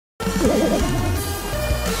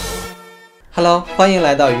Hello， 欢迎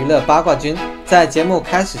来到娱乐八卦君。在节目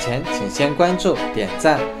开始前，请先关注、点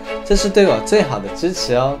赞，这是对我最好的支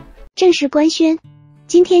持哦。正式官宣，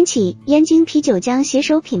今天起，燕京啤酒将携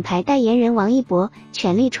手品牌代言人王一博，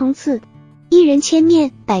全力冲刺。一人千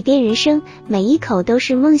面，百变人生，每一口都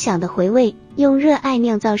是梦想的回味。用热爱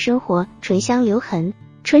酿造生活，醇香留痕，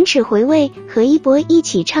唇齿回味。和一博一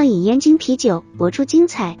起畅饮燕京啤酒，搏出精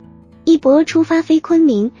彩。一博出发飞昆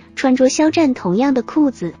明，穿着肖战同样的裤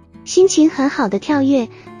子，心情很好的跳跃。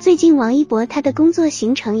最近王一博他的工作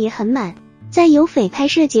行程也很满，在有匪拍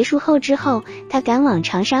摄结束之后，他赶往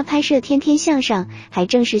长沙拍摄《天天向上》，还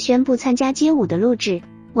正式宣布参加街舞的录制。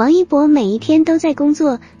王一博每一天都在工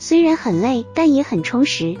作，虽然很累，但也很充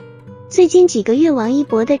实。最近几个月王一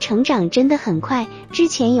博的成长真的很快，之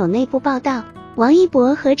前有内部报道，王一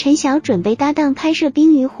博和陈晓准备搭档拍摄《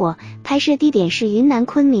冰与火》，拍摄地点是云南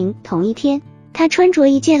昆明。同一天，他穿着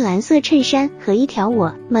一件蓝色衬衫和一条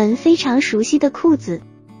我们非常熟悉的裤子。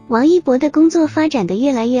王一博的工作发展得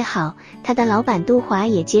越来越好，他的老板杜华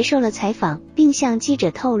也接受了采访，并向记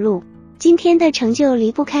者透露，今天的成就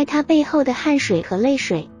离不开他背后的汗水和泪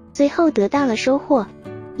水，最后得到了收获。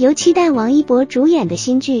由期待王一博主演的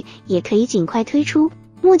新剧也可以尽快推出。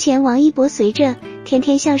目前王一博随着《天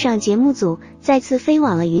天向上》节目组再次飞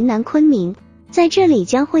往了云南昆明，在这里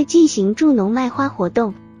将会进行助农卖花活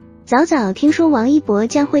动。早早听说王一博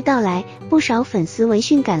将会到来，不少粉丝闻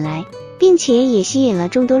讯赶来，并且也吸引了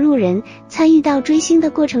众多路人。参与到追星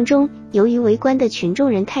的过程中，由于围观的群众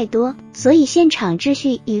人太多，所以现场秩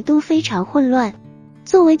序一度非常混乱。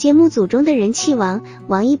作为节目组中的人气王，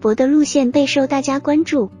王一博的路线备受大家关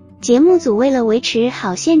注。节目组为了维持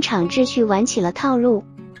好现场秩序，玩起了套路。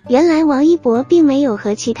原来王一博并没有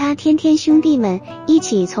和其他天天兄弟们一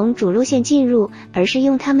起从主路线进入，而是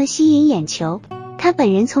用他们吸引眼球。他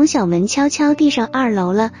本人从小门悄悄地上2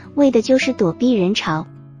楼了，为的就是躲避人潮。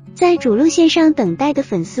在主路线上等待的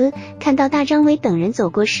粉丝看到大张伟等人走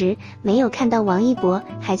过时，没有看到王一博，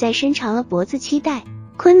还在伸长了脖子期待。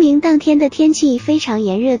昆明当天的天气非常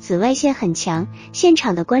炎热，紫外线很强，现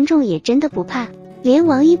场的观众也真的不怕，连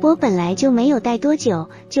王一博本来就没有待多久，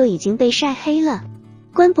就已经被晒黑了。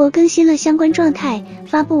官博更新了相关状态，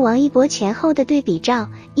发布王一博前后的对比照，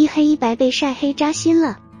一黑一白，被晒黑扎心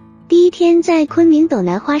了。第一天在昆明斗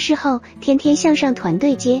南花市后，天天向上团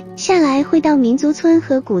队接下来会到民族村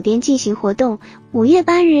和古滇进行活动。5月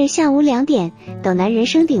8日下午2点，斗南人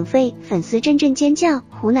声鼎沸，粉丝阵阵尖叫。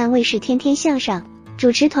湖南卫视天天向上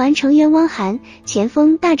主持团成员汪涵、钱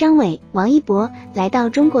枫、大张伟、王一博来到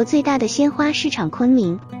中国最大的鲜花市场昆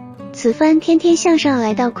明。此番天天向上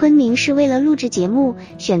来到昆明是为了录制节目，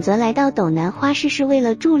选择来到斗南花市是为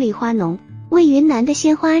了助力花农，为云南的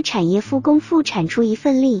鲜花产业复工复产出一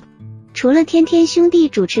份力。除了天天兄弟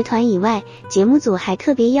主持团以外，节目组还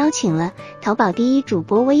特别邀请了淘宝第一主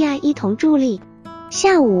播薇娅一同助力。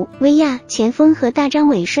下午，薇娅、钱枫和大张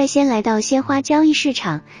伟率先来到鲜花交易市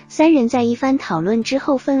场，三人在一番讨论之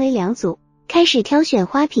后分为2组，开始挑选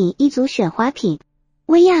花品，一组选花品。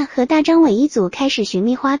薇娅和大张伟一组开始寻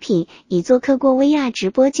觅花品，已做客过薇娅直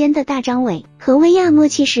播间的大张伟和薇娅默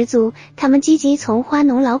契十足，他们积极从花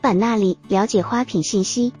农老板那里了解花品信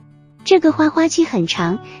息。这个花期很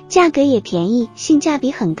长，价格也便宜，性价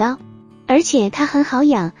比很高，而且它很好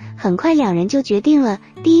养。很快2人就决定了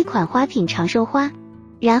第一款花品长寿花，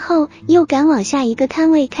然后又赶往下一个摊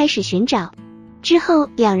位开始寻找。之后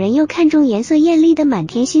2人又看中颜色艳丽的满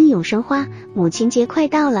天星永生花，母亲节快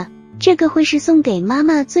到了，这个会是送给妈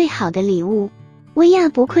妈最好的礼物。薇娅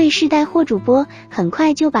不愧是带货主播，很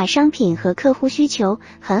快就把商品和客户需求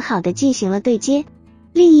很好的进行了对接。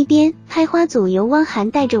另一边，拍花组由汪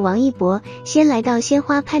涵带着王一博先来到鲜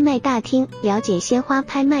花拍卖大厅，了解鲜花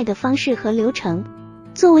拍卖的方式和流程。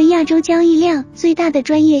作为亚洲交易量最大的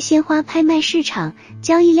专业鲜花拍卖市场，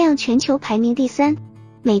交易量全球排名第3。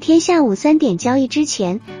每天下午3点交易之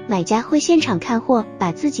前，买家会现场看货，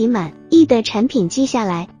把自己满意的产品记下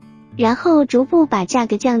来，然后逐步把价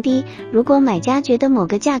格降低。如果买家觉得某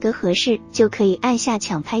个价格合适，就可以按下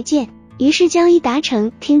抢拍键。于是交易达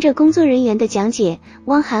成。听着工作人员的讲解，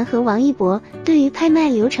汪涵和王一博对于拍卖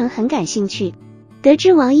流程很感兴趣。得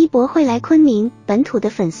知王一博会来昆明，本土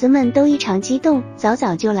的粉丝们都异常激动，早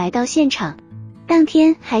早就来到现场。当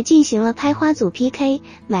天还进行了拍花组 PK、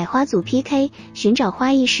买花组 PK、寻找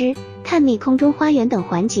花艺师、探秘空中花园等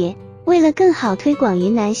环节。为了更好推广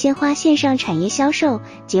云南鲜花线上产业销售，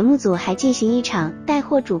节目组还进行一场带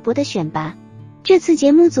货主播的选拔。这次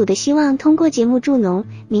节目组的希望通过节目助农，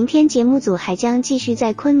明天节目组还将继续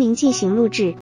在昆明进行录制。